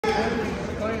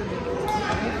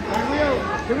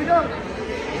Here we go.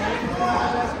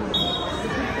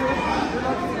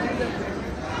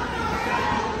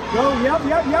 Go, yep.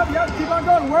 Keep on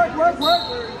going. Work.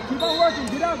 Keep on working.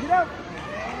 Get out.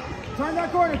 Turn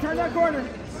that corner. Turn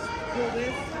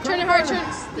it hard, turn.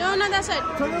 No, not that side.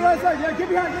 Turn the right side. Yeah, get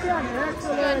behind.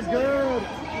 Excellent. Good.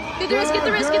 Get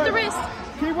the wrist.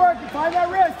 Keep working. Find that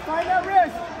wrist.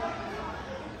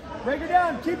 Break her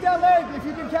down. Keep that leg. If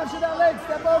you can capture that leg,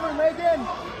 step over, leg in.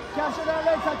 Capture that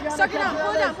leg, Tatiana. Suck it down.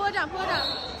 Pull it down.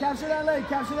 Capture that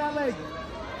leg.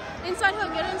 Inside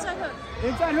hook. Get an inside hook.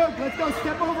 Inside hook. Let's go.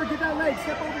 Step over. Get that leg.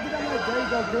 There you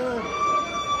go.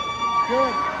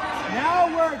 Good. Now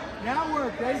work.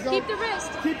 There you go. Keep the wrist.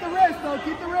 Keep the wrist.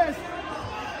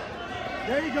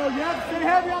 There you go. Yep. Stay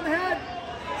heavy on the head.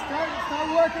 Start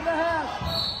working the half.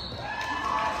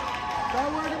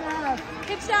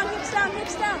 Hips down. Hips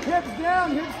down.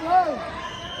 Hips low.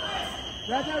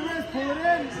 Grab that wrist. Pull it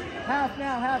in. Half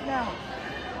now.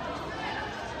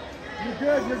 You're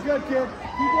good, kid.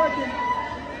 Keep working.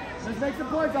 Let's make some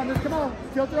points on this. Come on.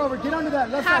 Tilt it over. Get under that.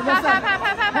 Left side.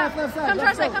 Half. Left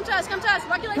side. Come to us.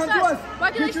 Walk your legs to us.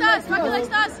 Walk your legs to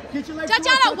us. Get your legs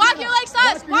Tatiana, walk your legs to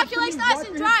us. Walk your legs to us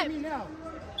and drive. You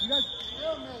guys.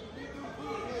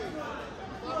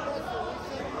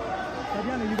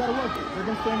 Tatiana, you gotta work. They're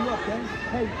gonna stand you up, okay?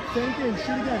 Hey, same thing.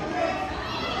 Shoot again.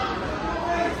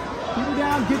 Keep it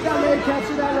down. Get that leg.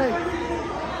 Capture that leg.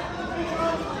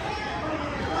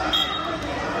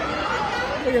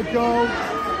 There you go.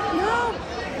 No,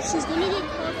 she's gonna get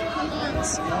caught for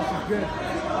hands.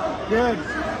 Good.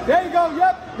 There you go.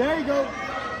 Yep. There you go.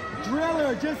 Drill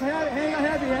her. Just hang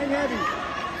heavy.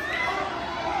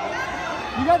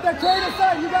 You got that cradle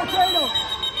side.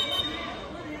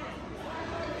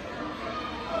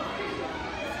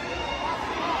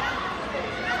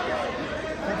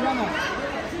 Tatiana.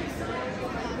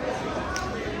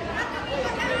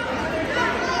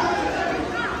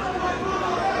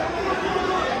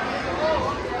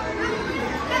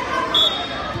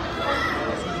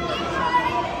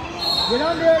 Get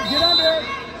under it.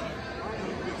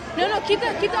 No, keep the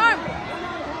arm.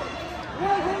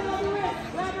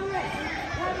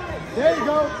 There you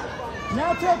go.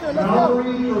 Now tilt it. Let's go.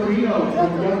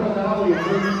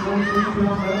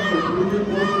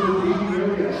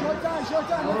 Short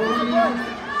time.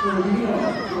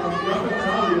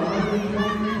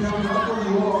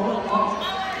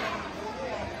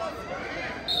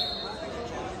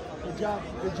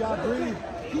 Good job. Breathe.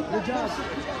 Good job.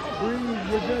 Breathe.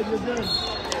 You're good.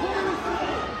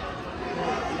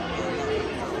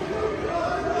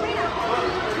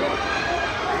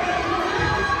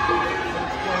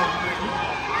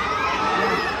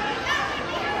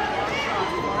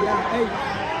 Yeah, hey.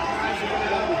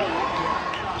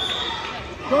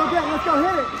 Go again. Let's go.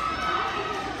 Hit it.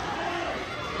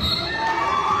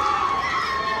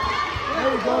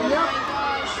 There you go. Yep.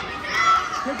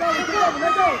 Take over.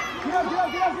 Let go.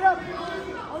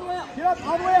 Get up.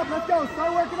 All the way up. Let's go.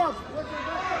 Start working up.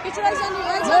 Get your legs under you.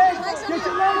 Get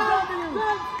your legs under you.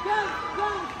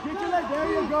 Get your legs. There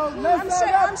you go. Left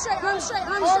side up. I'm straight.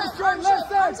 Arms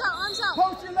out.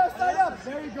 Post your left side up.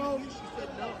 There you go.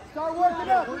 Start working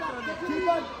up. Keep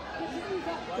on.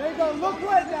 There you go. Look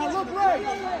right now. Look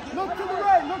to the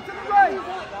right.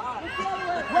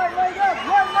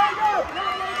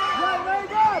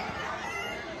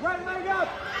 Right leg up.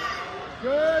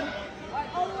 Good.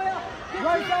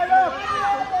 Right side up.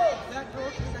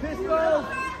 Pistol.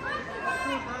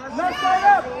 Left side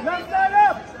up.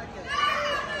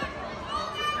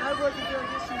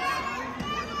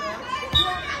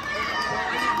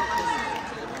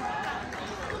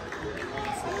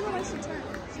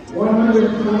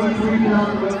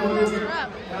 £123 wrestler,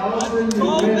 Allison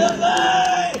wins.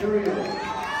 Period.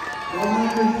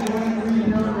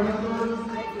 £123 wrestler,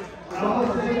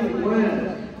 Allison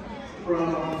wins from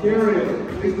Ontario.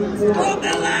 Please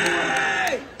report.